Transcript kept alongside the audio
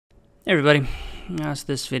Hey everybody, so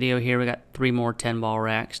this video here we got 3 more 10-ball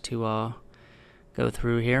racks to go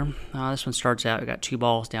through here. This one starts out, we got 2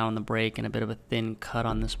 balls down on the break and a bit of a thin cut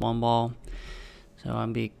on this one ball. So I'm going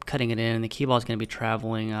to be cutting it in, and the key ball is going to be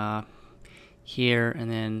traveling here and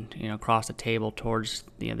then across the table towards,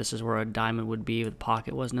 this is where a diamond would be if the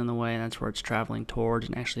pocket wasn't in the way, and that's where it's traveling towards,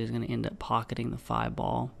 and actually is going to end up pocketing the 5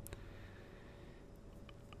 ball.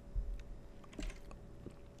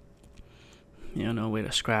 No way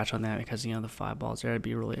to scratch on that because the 5 balls there. It'd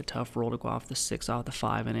be really a tough roll to go off the 6 off the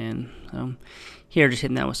 5 and in. So here, just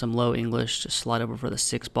hitting that with some low English, just slide over for the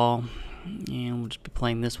 6 ball, and we'll just be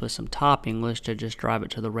playing this with some top English to just drive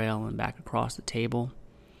it to the rail and back across the table.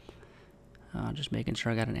 Just making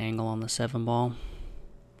sure I got an angle on the 7 ball,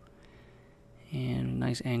 and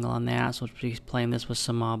nice angle on that. So we'll be playing this with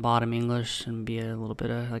some bottom English and be a little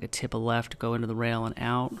bit of like a tip of left to go into the rail and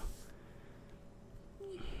out.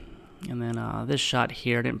 And then this shot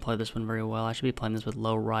here, I didn't play this one very well. I should be playing this with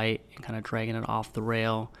low right and kind of dragging it off the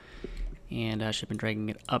rail. And I should have been dragging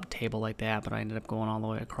it up table like that, but I ended up going all the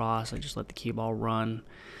way across. I just let the cue ball run.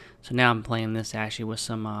 So now I'm playing this actually with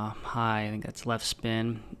some high, I think that's left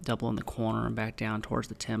spin, double in the corner and back down towards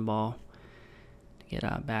the 10 ball to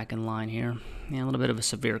get back in line here. Yeah, a little bit of a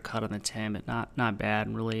severe cut on the 10, but not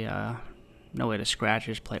bad. Really no way to scratch.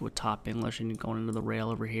 Just play it with top English and going into the rail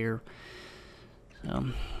over here.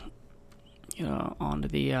 So on to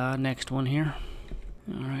the next one here.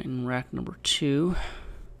 Alright, in rack number 2.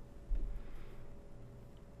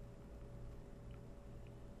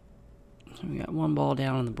 So we got 1 ball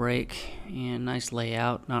down on the break and nice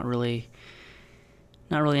layout. Not really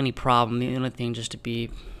any problem. The only thing just to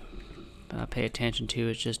be pay attention to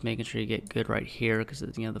is just making sure you get good right here, because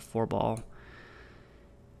the 4 ball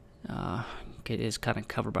it is kind of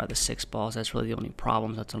covered by the 6 balls. That's really the only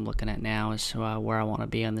problem. That's what I'm looking at now, is where I want to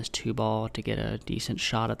be on this 2 ball to get a decent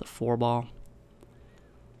shot at the 4 ball.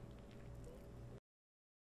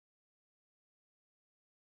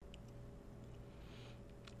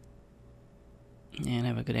 And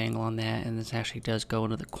have a good angle on that, and this actually does go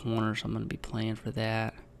into the corner, so I'm going to be playing for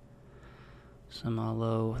that. Some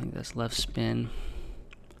low, I think that's left spin.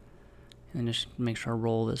 And just make sure I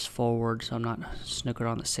roll this forward so I'm not snookered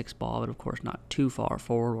on the 6 ball, but of course not too far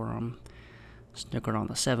forward where I'm snookered on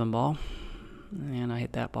the 7 ball. And I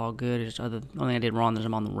hit that ball good. Just only thing I did wrong is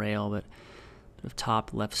I'm on the rail, but bit of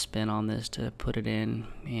top left spin on this to put it in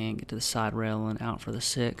and get to the side rail and out for the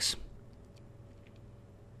 6.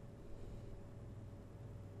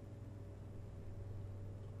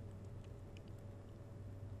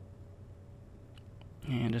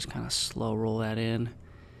 And just kind of slow roll that in.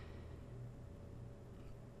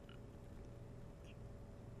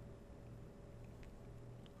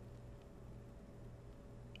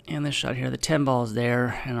 And this shot here, the 10 ball is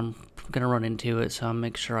there, and I'm going to run into it, so I'll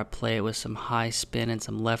make sure I play it with some high spin and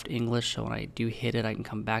some left English, so when I do hit it, I can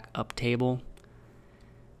come back up table.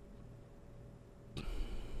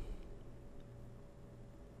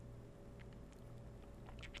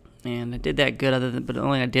 And I did that good, but the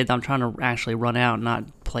only thing I did, I'm trying to actually run out and not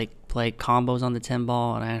play combos on the 10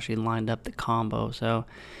 ball, and I actually lined up the combo. So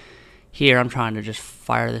here I'm trying to just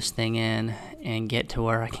fire this thing in and get to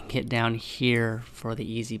where I can get down here for the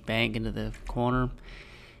easy bank into the corner.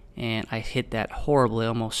 And I hit that horribly,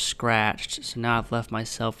 almost scratched. So now I've left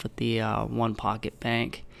myself with the 1 pocket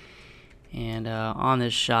bank. And on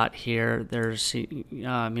this shot here, there's, if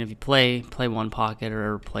you play 1 pocket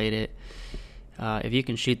or played it, if you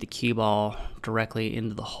can shoot the cue ball directly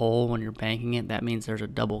into the hole when you're banking it, that means there's a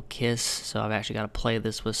double kiss. So I've actually got to play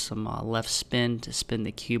this with some left spin to spin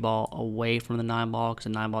the cue ball away from the 9 ball, because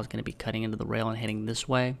the 9 ball is going to be cutting into the rail and heading this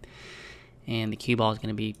way, and the cue ball is going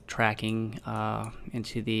to be tracking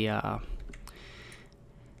into the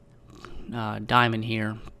diamond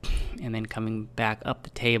here and then coming back up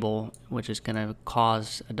the table, which is going to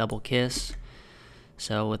cause a double kiss.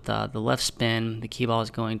 So with the left spin, the cue ball is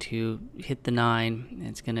going to hit the 9.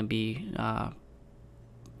 It's going to be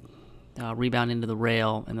rebound into the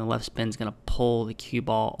rail, and the left spin is going to pull the cue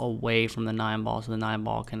ball away from the 9 ball, so the 9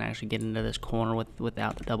 ball can actually get into this corner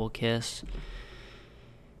without the double kiss.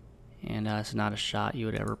 And it's not a shot you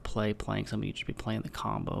would ever playing somebody. You should be playing the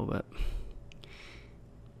combo, but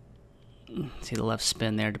see the left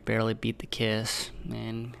spin there to barely beat the kiss,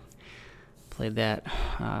 and played that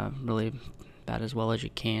really about as well as you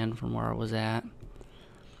can from where I was at.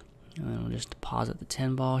 And then we'll just deposit the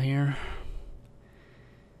 10 ball here,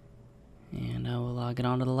 and we'll get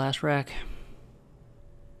on to the last rack.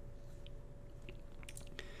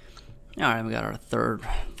 Alright, we got our 3rd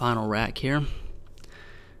final rack here.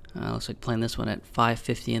 Looks like playing this one at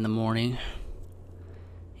 5:50 in the morning.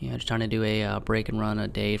 Just trying to do a break and run a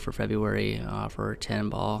day for February for a 10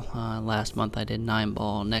 ball. Last month I did 9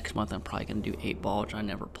 ball. Next month I'm probably going to do 8 ball, which I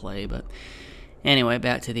never play. But anyway,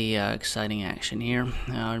 back to the exciting action here.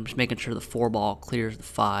 I'm just making sure the 4 ball clears the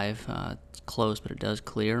 5. It's close, but it does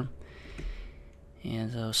clear.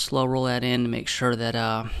 And so slow roll that in to make sure that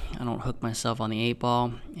I don't hook myself on the 8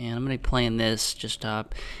 ball. And I'm going to be playing this just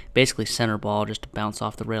basically center ball, just to bounce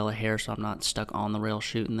off the rail a hair so I'm not stuck on the rail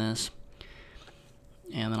shooting this.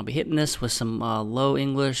 And then I'll be hitting this with some low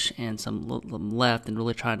English and some left, and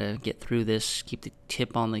really trying to get through this, keep the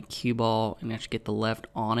tip on the cue ball and actually get the left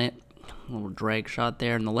on it. A little drag shot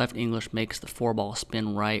there, and the left English makes the 4 ball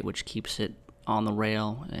spin right, which keeps it on the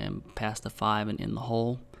rail and past the 5 and in the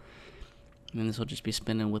hole. And this will just be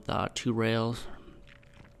spinning with 2 rails.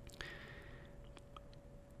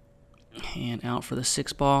 And out for the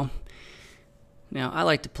 6 ball. Now, I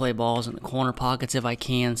like to play balls in the corner pockets if I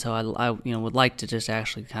can, so I would like to just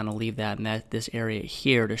actually kind of leave that in this area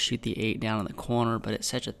here to shoot the 8 down in the corner, but it's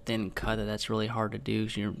such a thin cut that that's really hard to do.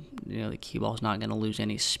 So the cue ball's not going to lose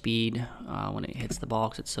any speed when it hits the ball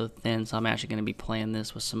because it's so thin. So I'm actually going to be playing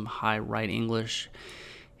this with some high right English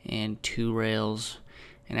and 2 rails,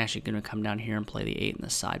 and actually going to come down here and play the 8 in the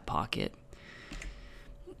side pocket.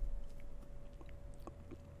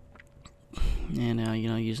 And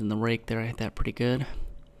using the rake there, I hit that pretty good.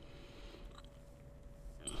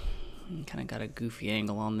 Kind of got a goofy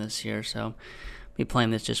angle on this here, so I'll be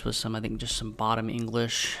playing this just with some, I think, just some bottom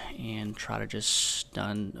English, and try to just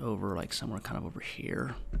stun over like somewhere kind of over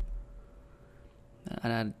here.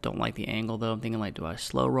 I don't like the angle though. I'm thinking like, do I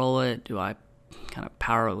slow roll it? Do I kind of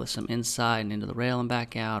power it with some inside and into the rail and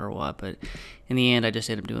back out, or what? But in the end, I just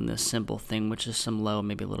ended up doing this simple thing, which is some low,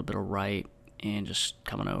 maybe a little bit of right, and just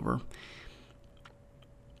coming over.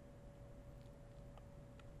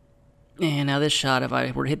 And now this shot, if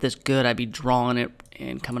I were to hit this good, I'd be drawing it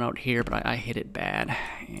and coming out here, but I hit it bad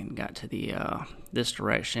and got to the this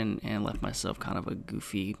direction and left myself kind of a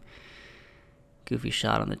goofy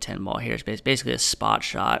shot on the 10 ball here. It's basically a spot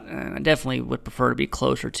shot, and I definitely would prefer to be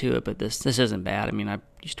closer to it, but this isn't bad. I mean, I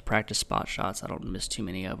used to practice spot shots. I don't miss too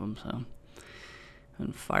many of them, so I'm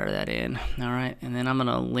going to fire that in. All right, and then I'm going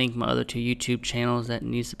to link my other 2 YouTube channels that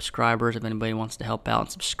need subscribers. If anybody wants to help out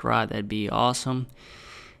and subscribe, that'd be awesome.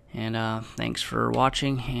 And thanks for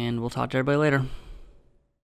watching, and we'll talk to everybody later.